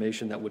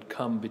transformation that would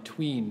come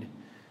between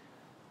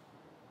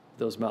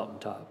those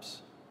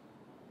mountaintops.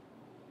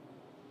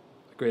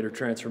 A greater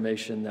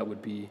transformation that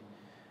would be,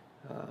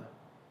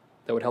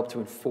 that would help to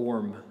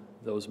inform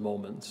those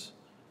moments,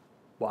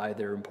 why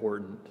they're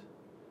important,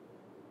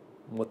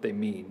 and what they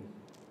mean.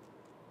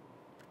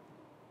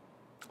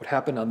 What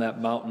happened on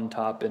that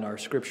mountaintop in our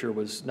scripture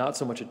was not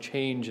so much a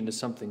change into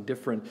something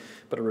different,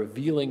 but a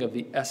revealing of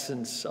the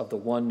essence of the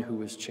one who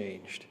was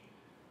changed.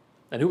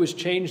 And who was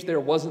changed there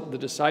wasn't the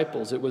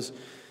disciples. Who was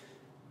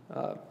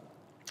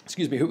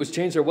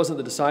changed there wasn't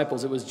the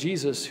disciples. It was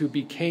Jesus who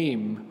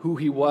became who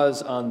he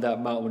was on that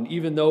mountain.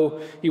 Even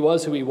though he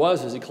was who he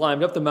was as he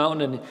climbed up the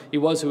mountain, and he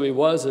was who he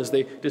was as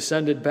they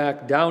descended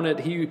back down it,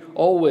 he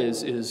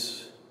always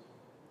is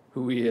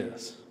who he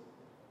is.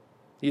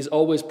 He's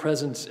always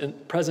present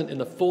in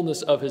the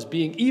fullness of his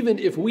being, even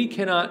if we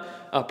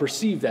cannot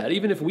perceive that,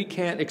 even if we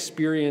can't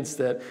experience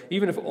that,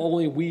 even if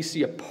only we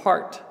see a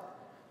part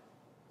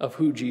of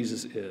who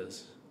Jesus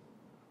is,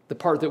 the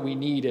part that we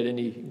need at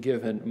any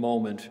given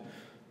moment.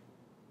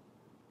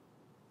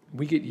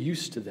 We get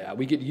used to that.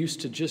 We get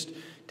used to just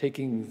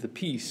taking the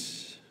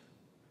piece,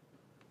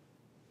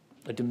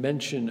 a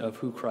dimension of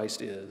who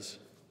Christ is.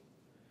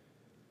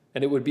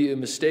 And it would be a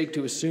mistake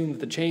to assume that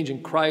the change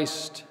in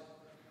Christ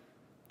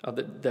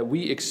that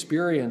we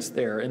experience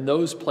there in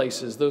those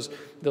places, those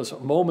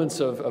moments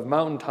of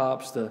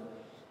mountaintops,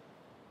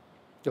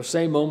 those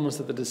same moments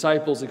that the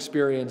disciples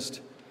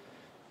experienced,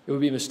 it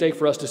would be a mistake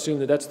for us to assume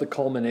that that's the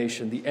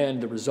culmination, the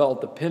end, the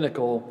result, the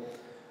pinnacle,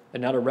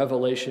 and not a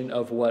revelation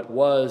of what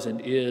was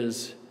and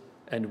is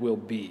and will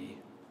be.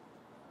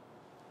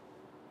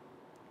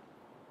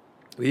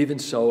 Even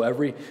so,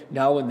 every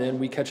now and then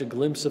we catch a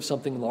glimpse of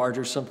something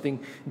larger, something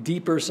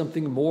deeper,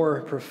 something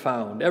more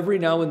profound. Every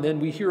now and then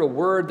we hear a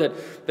word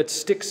that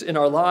sticks in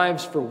our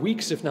lives for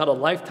weeks, if not a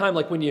lifetime,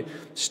 like when you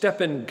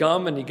step in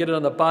gum and you get it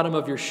on the bottom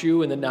of your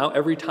shoe, and then now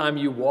every time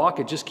you walk,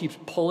 it just keeps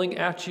pulling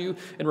at you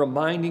and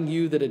reminding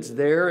you that it's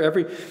there.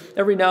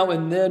 Every now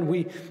and then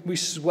we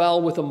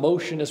swell with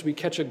emotion as we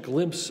catch a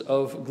glimpse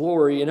of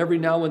glory, and every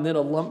now and then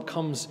a lump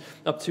comes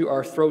up to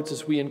our throats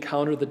as we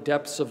encounter the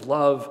depths of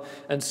love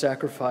and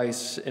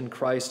sacrifice in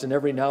Christ. And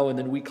every now and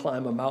then we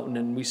climb a mountain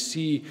and we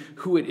see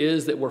who it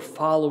is that we're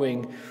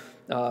following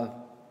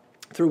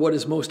through what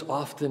is most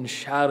often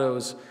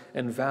shadows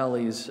and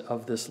valleys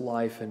of this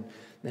life. And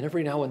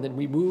every now and then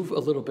we move a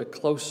little bit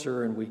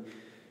closer and we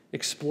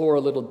explore a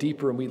little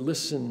deeper and we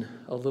listen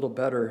a little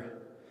better.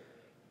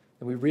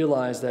 And we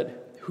realize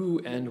that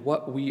who and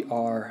what we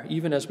are,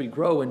 even as we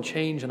grow and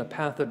change on a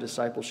path of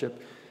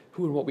discipleship,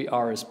 who and what we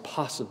are is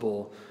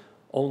possible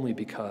only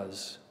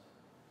because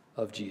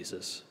of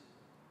Jesus.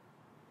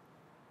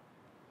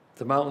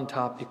 The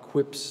mountaintop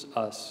equips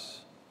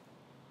us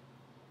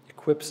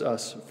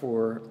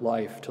for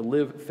life, to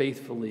live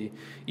faithfully,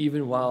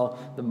 even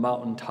while the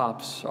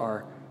mountaintops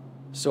are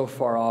so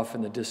far off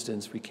in the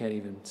distance we can't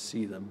even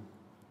see them.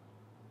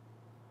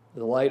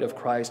 The light of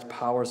Christ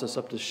powers us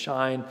up to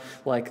shine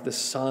like the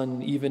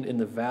sun, even in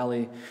the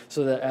valley,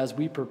 so that as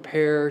we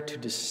prepare to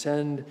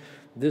descend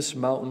this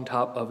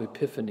mountaintop of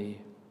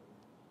Epiphany,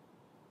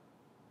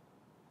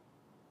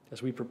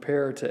 as we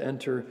prepare to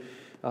enter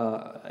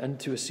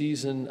into a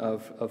season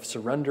of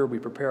surrender, we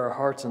prepare our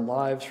hearts and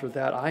lives for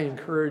that, I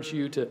encourage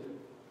you to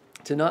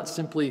not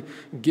simply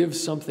give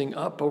something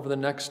up over the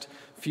next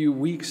few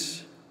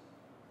weeks,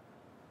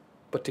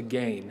 but to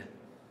gain,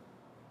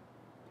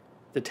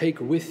 to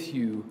take with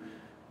you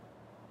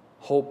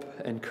hope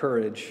and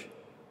courage,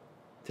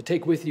 to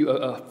take with you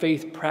a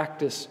faith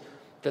practice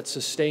that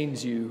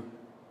sustains you,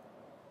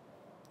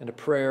 and a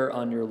prayer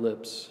on your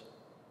lips,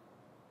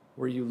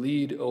 where you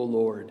lead, O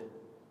Lord,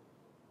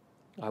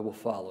 I will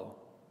follow.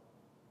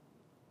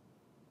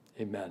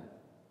 Amen.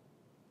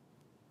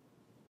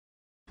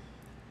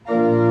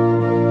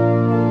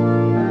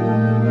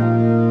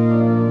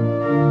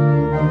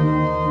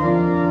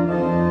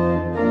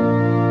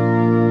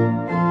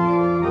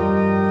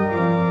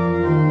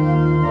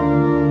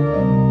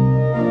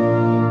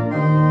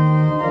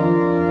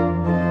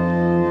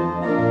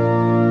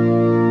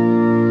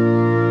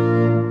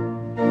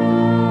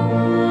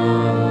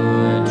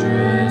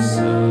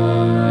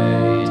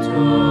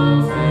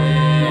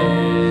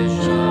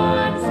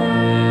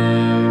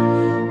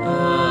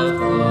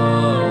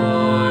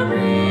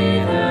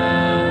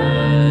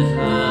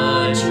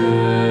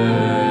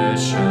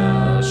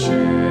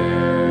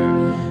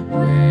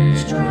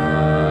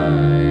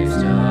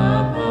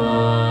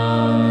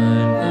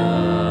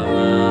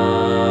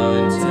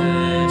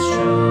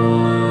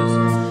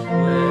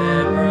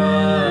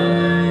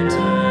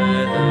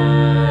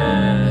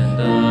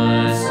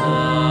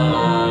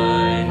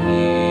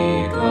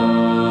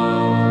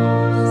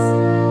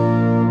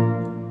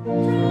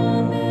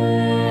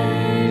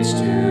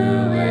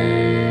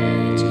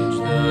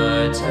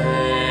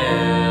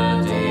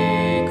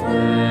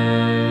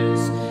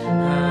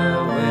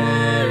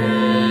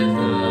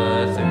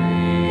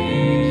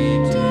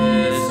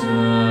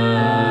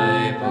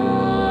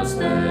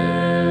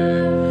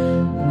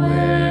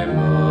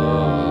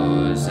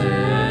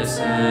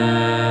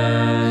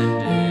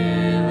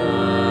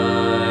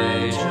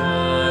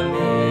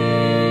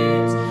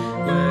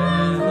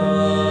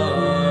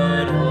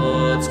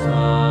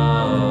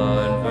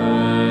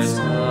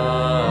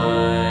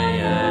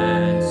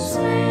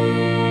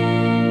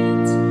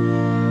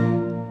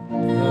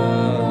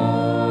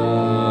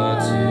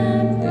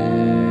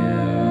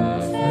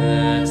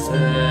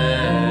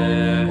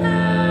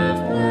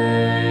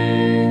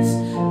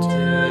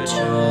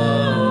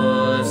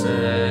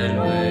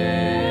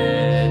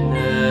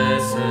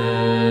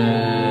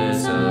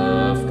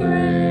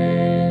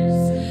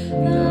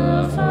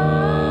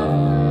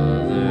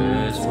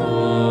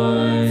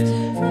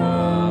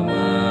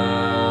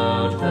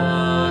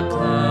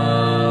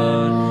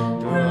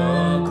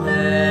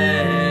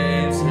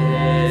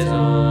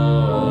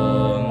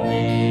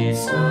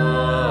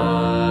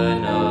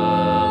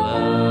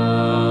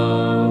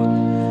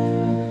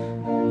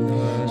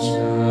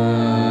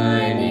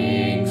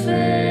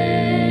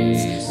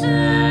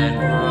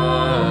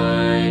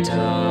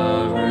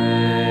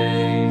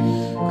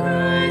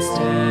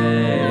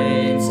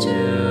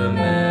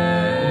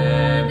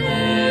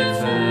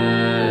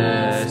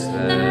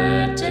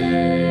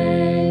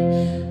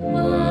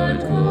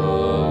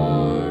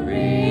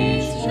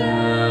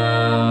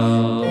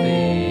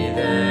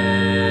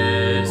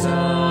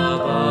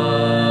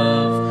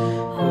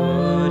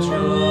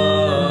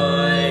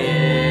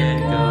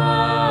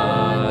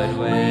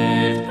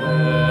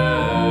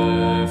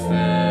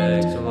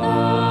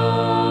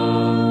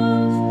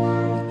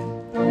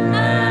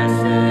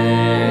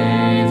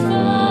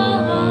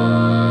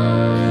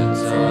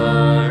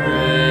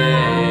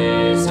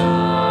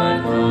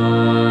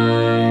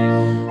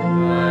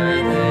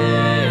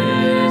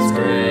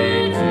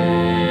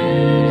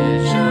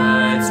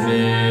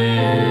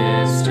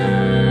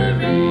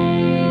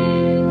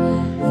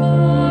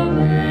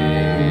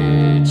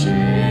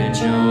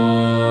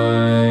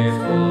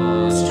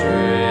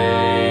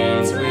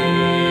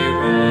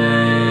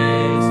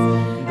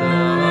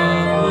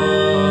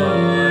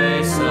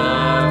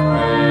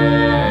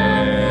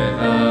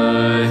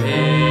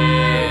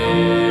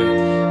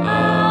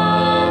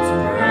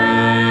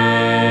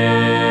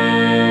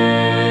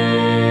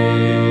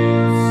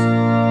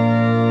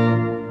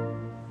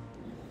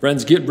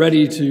 Friends, get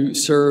ready to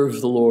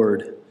serve the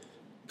Lord.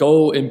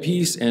 Go in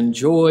peace and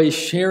joy,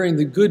 sharing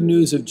the good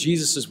news of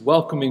Jesus'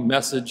 welcoming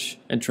message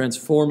and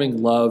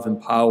transforming love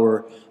and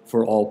power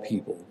for all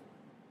people.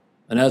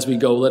 And as we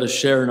go, let us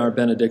share in our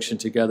benediction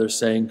together,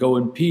 saying, go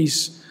in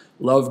peace,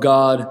 love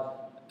God,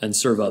 and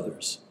serve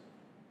others.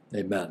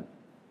 Amen.